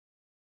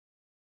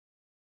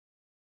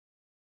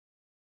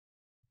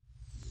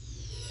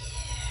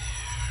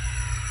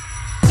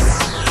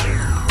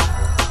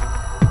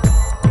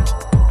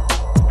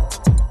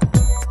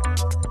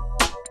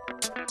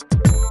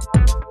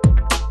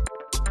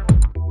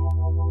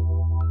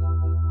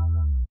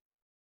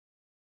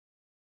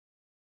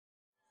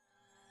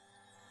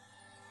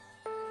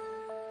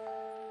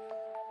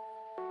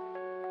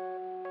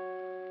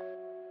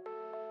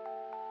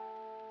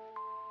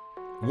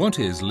What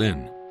is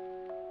LIN?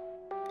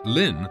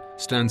 LIN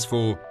stands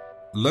for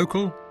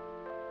Local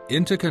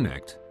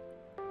Interconnect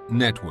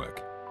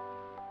Network.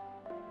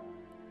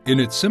 In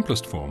its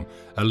simplest form,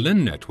 a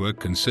LIN network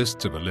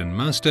consists of a LIN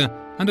master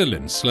and a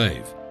LIN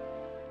slave.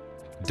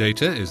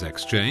 Data is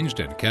exchanged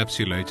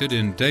encapsulated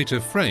in data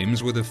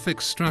frames with a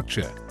fixed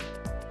structure.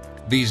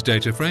 These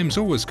data frames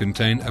always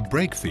contain a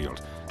break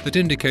field that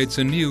indicates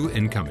a new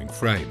incoming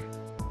frame,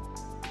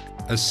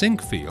 a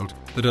sync field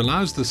that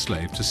allows the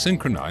slave to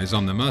synchronize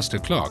on the master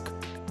clock,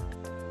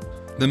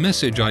 the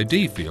message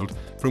ID field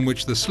from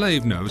which the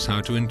slave knows how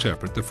to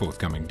interpret the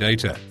forthcoming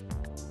data,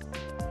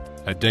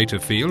 a data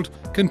field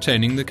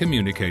containing the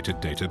communicated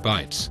data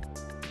bytes,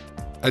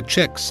 a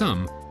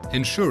checksum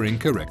ensuring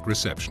correct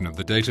reception of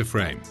the data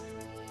frame.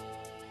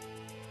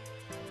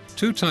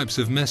 Two types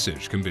of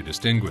message can be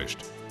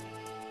distinguished: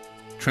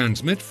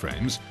 transmit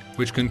frames,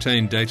 which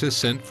contain data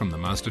sent from the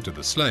master to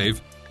the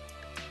slave,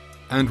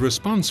 and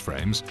response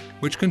frames,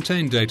 which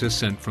contain data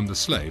sent from the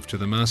slave to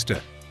the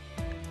master.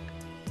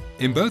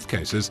 In both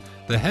cases,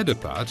 the header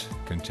part,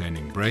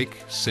 containing break,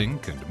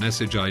 sync, and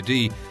message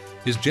ID,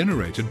 is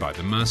generated by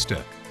the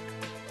master.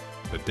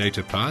 The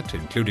data part,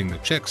 including the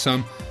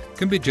checksum,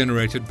 can be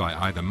generated by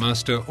either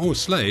master or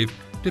slave,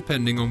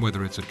 depending on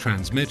whether it's a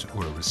transmit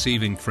or a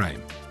receiving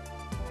frame.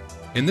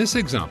 In this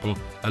example,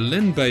 a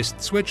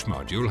LIN-based switch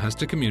module has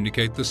to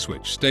communicate the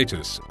switch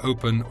status,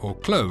 open or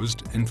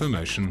closed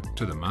information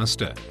to the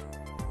master.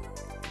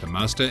 The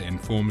master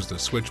informs the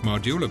switch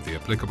module of the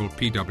applicable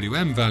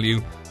PWM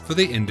value for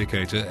the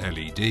indicator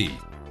LED.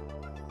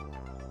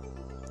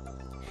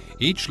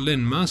 Each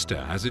LIN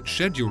master has its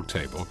schedule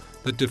table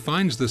that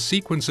defines the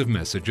sequence of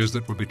messages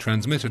that will be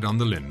transmitted on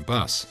the LIN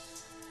bus.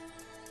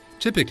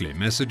 Typically,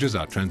 messages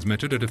are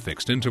transmitted at a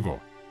fixed interval,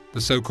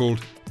 the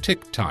so-called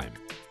tick time.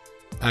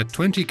 At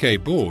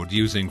 20K baud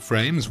using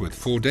frames with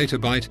 4 data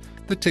byte,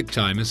 the tick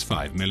time is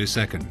 5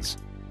 milliseconds.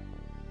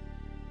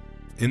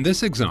 In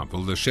this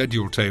example, the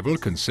schedule table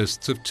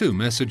consists of 2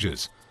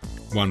 messages,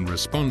 one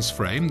response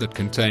frame that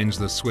contains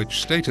the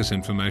switch status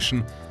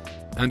information,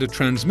 and a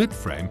transmit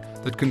frame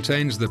that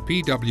contains the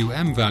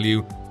PWM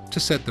value to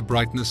set the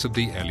brightness of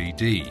the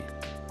LED.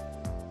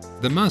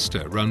 The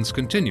master runs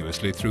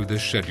continuously through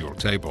this schedule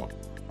table.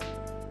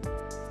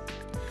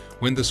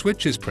 When the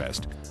switch is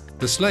pressed,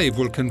 the slave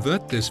will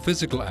convert this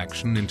physical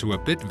action into a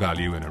bit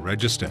value in a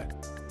register.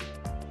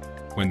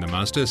 When the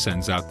master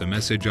sends out the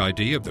message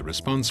ID of the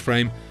response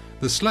frame,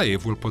 the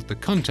slave will put the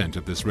content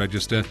of this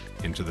register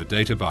into the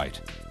data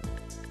byte.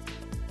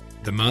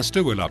 The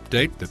master will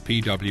update the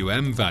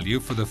PWM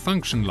value for the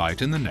function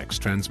light in the next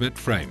transmit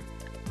frame.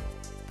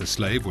 The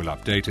slave will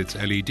update its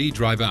LED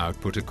driver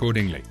output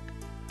accordingly.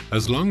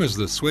 As long as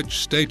the switch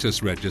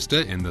status register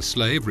in the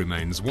slave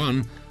remains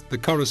 1, the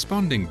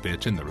corresponding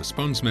bit in the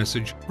response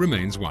message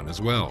remains 1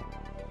 as well.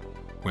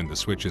 When the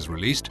switch is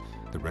released,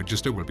 the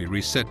register will be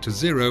reset to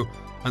 0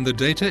 and the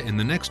data in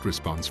the next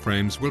response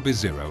frames will be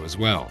 0 as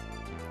well.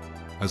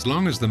 As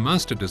long as the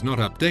master does not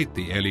update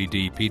the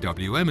LED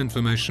PWM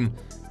information,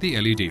 the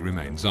LED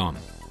remains on.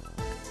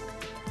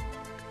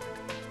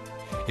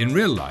 In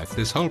real life,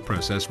 this whole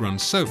process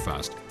runs so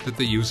fast that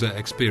the user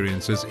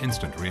experiences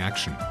instant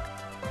reaction.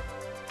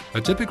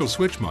 A typical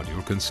switch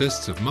module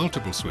consists of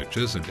multiple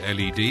switches and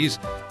LEDs,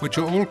 which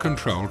are all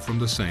controlled from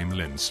the same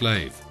LIN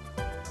slave.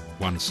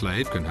 One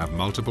slave can have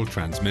multiple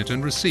transmit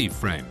and receive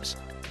frames.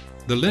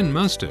 The LIN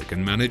master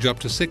can manage up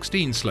to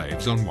 16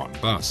 slaves on one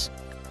bus.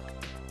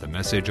 The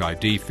message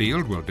ID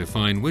field will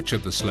define which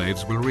of the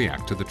slaves will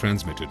react to the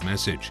transmitted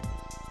message.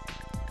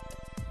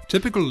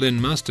 Typical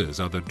LIN masters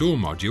are the door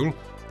module,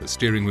 the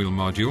steering wheel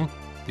module,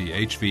 the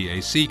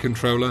HVAC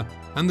controller,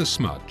 and the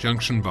smart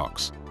junction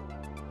box.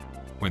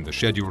 When the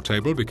schedule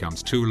table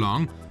becomes too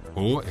long,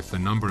 or if the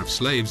number of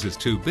slaves is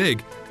too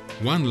big,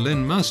 one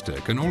LIN master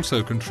can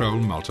also control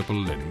multiple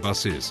LIN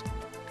buses.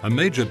 A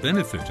major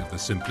benefit of the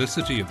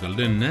simplicity of the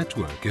LIN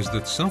network is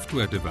that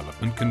software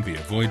development can be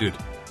avoided.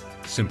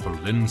 Simple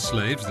LIN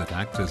slaves that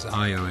act as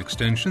I/O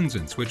extensions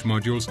in switch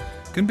modules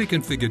can be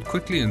configured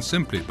quickly and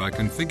simply by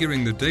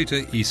configuring the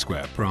data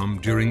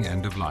E2PROM during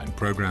end-of-line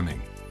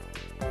programming.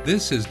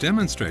 This is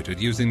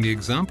demonstrated using the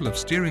example of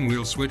steering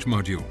wheel switch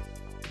module.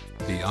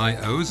 The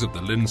I/Os of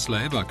the LIN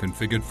slave are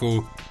configured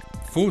for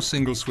 4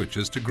 single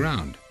switches to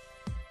ground,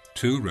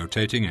 2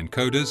 rotating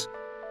encoders,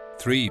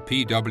 3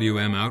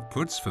 PWM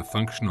outputs for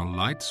functional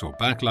lights or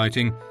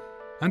backlighting,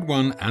 and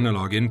 1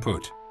 analog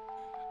input.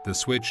 The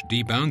switch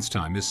debounce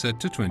time is set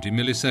to 20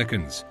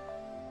 milliseconds.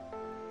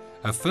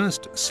 A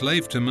first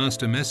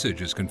slave-to-master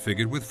message is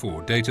configured with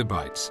 4 data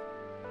bytes.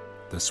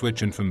 The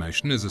switch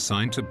information is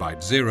assigned to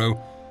byte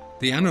 0,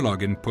 the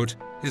analog input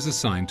is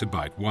assigned to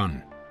byte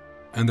 1,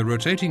 and the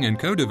rotating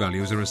encoder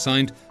values are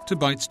assigned to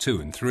bytes 2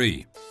 and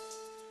 3.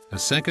 A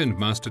second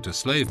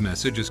master-to-slave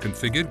message is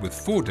configured with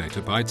 4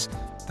 data bytes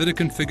that are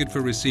configured for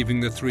receiving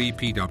the 3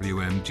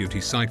 PWM duty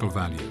cycle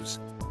values.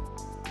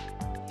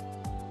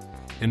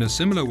 In a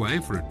similar way,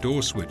 for a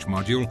door switch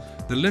module,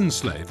 the LIN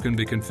slave can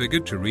be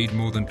configured to read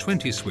more than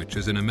 20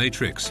 switches in a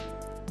matrix.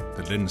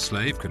 The LIN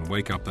slave can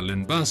wake up the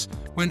LIN bus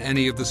when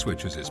any of the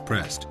switches is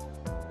pressed.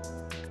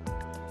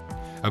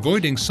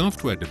 Avoiding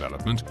software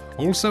development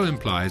also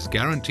implies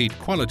guaranteed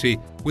quality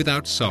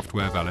without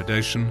software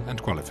validation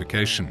and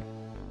qualification.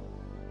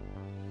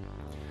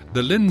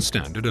 The LIN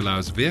standard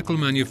allows vehicle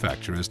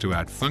manufacturers to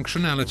add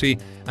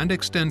functionality and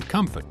extend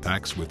comfort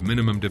packs with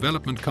minimum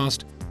development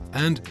cost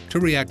and to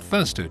react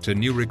faster to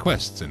new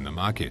requests in the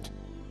market.